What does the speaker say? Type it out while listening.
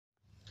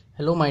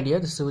Hello my dear,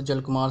 this is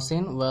Ujjwal Kumar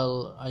saying.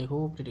 Well, I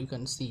hope that you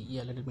can see.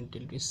 Yeah, let me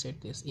reset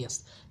this.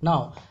 Yes.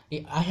 Now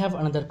I have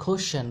another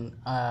question.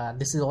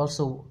 This is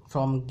also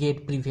from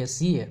GATE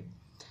previous year,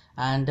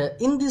 and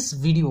in this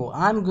video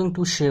I'm going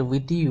to share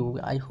with you.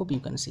 I hope you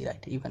can see,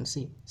 right? You can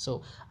see.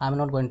 So I'm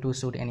not going to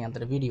shoot any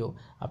other video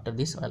after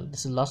this. Well,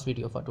 this is last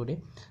video for today.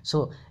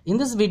 So in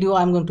this video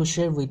I'm going to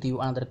share with you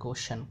another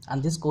question,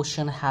 and this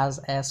question has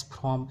asked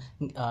from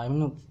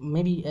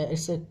maybe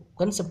it's a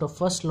concept of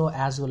first law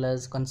as well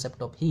as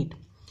concept of heat.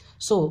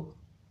 So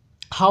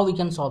how we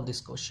can solve this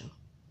question?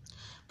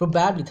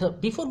 Probably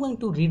before going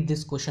to read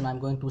this question, I'm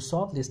going to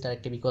solve this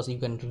directly, because you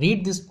can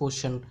read this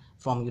question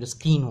from your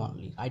screen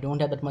only. I don't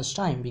have that much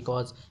time,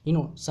 because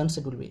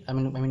sunset will be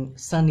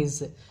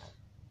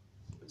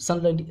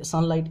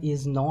sunlight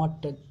is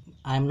not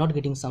I'm not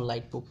getting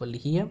sunlight properly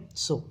here.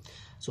 So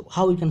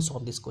how we can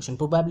solve this question?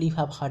 Probably you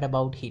have heard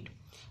about heat.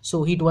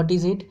 So heat, what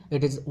is it?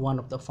 It is one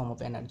of the form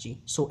of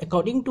energy. So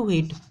according to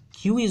heat,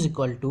 Q is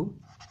equal to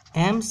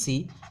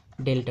mc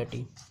delta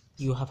T.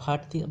 You have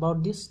heard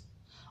about this?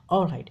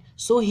 All right.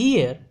 So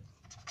here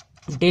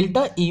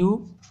delta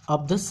U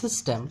of the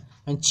system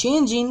and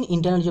change in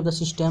internal energy of the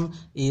system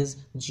is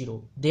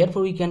 0.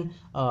 Therefore we can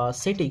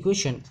set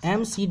equation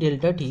mc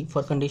delta T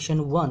for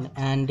condition 1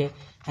 and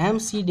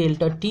mc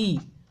delta T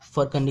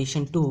for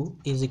condition 2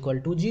 is equal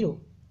to 0.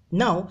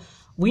 Now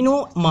we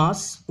know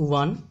mass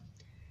 1,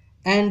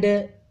 and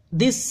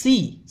this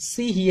C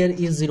here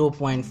is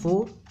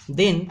 0.4,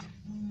 then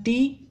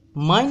T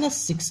minus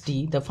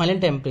 60 the final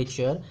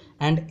temperature,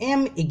 and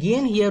M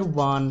again here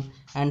 1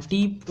 and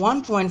T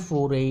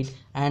 1.48,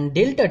 and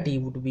delta T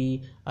would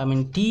be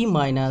T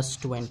minus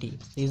 20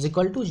 is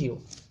equal to 0.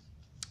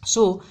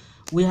 So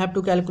we have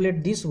to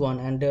calculate this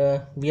one, and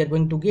we are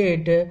going to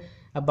get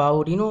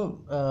about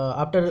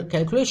after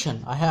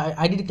calculation.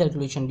 I did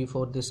calculation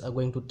before this. I'm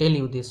going to tell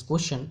you this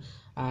question,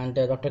 and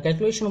after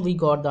calculation we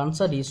got the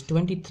answer is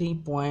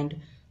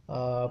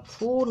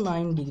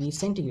 23.49 degrees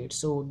centigrade.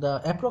 So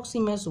the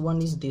approximate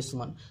one is this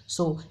one.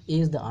 So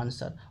is the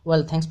answer.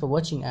 Well, thanks for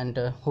watching, and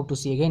hope to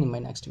see you again in my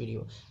next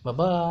video. Bye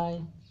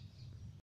bye.